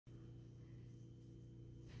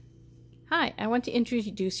Hi, I want to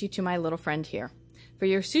introduce you to my little friend here. For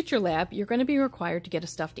your suture lab, you're going to be required to get a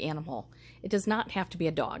stuffed animal. It does not have to be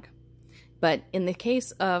a dog. But in the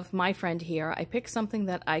case of my friend here, I picked something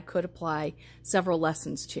that I could apply several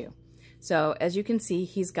lessons to. So as you can see,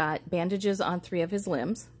 he's got bandages on 3 of his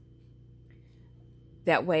limbs.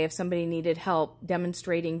 That way, if somebody needed help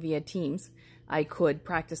demonstrating via Teams, I could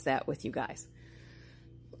practice that with you guys.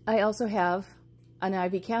 I also have an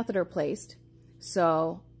IV catheter placed,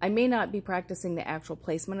 so I may not be practicing the actual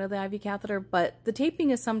placement of the IV catheter, but the taping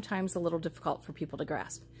is sometimes a little difficult for people to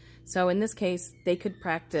grasp. So in this case, they could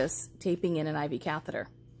practice taping in an IV catheter.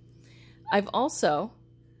 I've also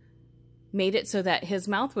made it so that his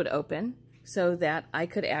mouth would open so that I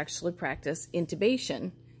could actually practice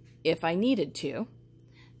intubation if I needed to,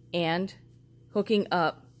 and hooking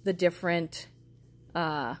up the different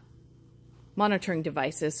monitoring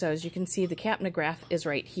devices. So as you can see, the capnograph is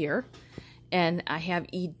right here, and I have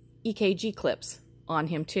EKG clips on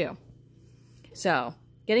him too. So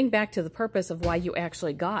getting back to the purpose of why you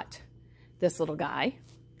actually got this little guy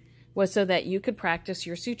was so that you could practice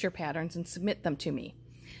your suture patterns and submit them to me.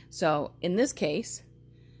 So in this case,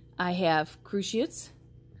 I have cruciates,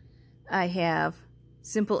 I have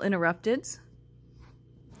simple interrupteds,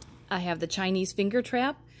 I have the Chinese finger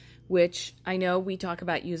trap, which I know we talk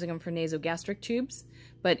about using them for nasogastric tubes,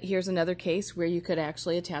 but here's another case where you could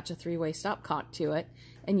actually attach a 3-way stopcock to it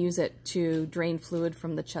and use it to drain fluid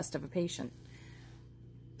from the chest of a patient.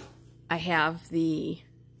 I have the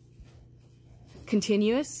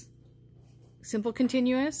continuous, simple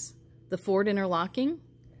continuous, the forward interlocking,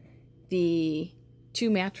 the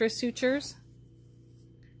 2 mattress sutures,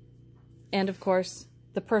 and of course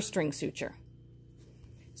the purse string suture.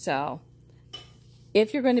 So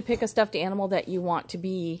if you're going to pick a stuffed animal that you want to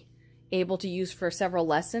be able to use for several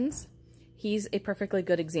lessons, he's a perfectly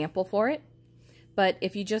good example for it. But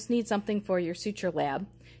if you just need something for your suture lab,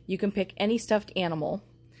 you can pick any stuffed animal.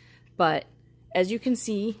 But as you can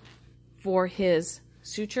see, for his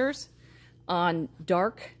sutures on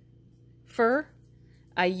dark fur,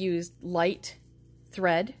 I used light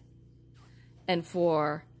thread. And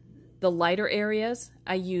for the lighter areas,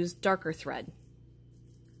 I used darker thread.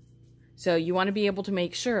 So you want to be able to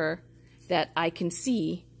make sure that I can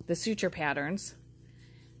see the suture patterns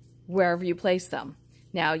wherever you place them.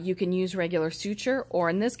 Now you can use regular suture, or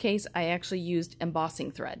in this case I actually used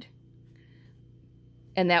embossing thread.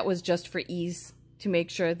 And that was just for ease, to make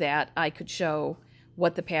sure that I could show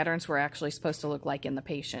what the patterns were actually supposed to look like in the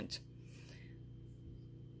patient.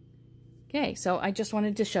 Okay, so I just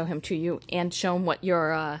wanted to show him to you and show him what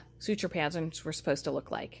your suture patterns were supposed to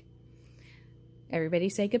look like. Everybody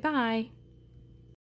say goodbye.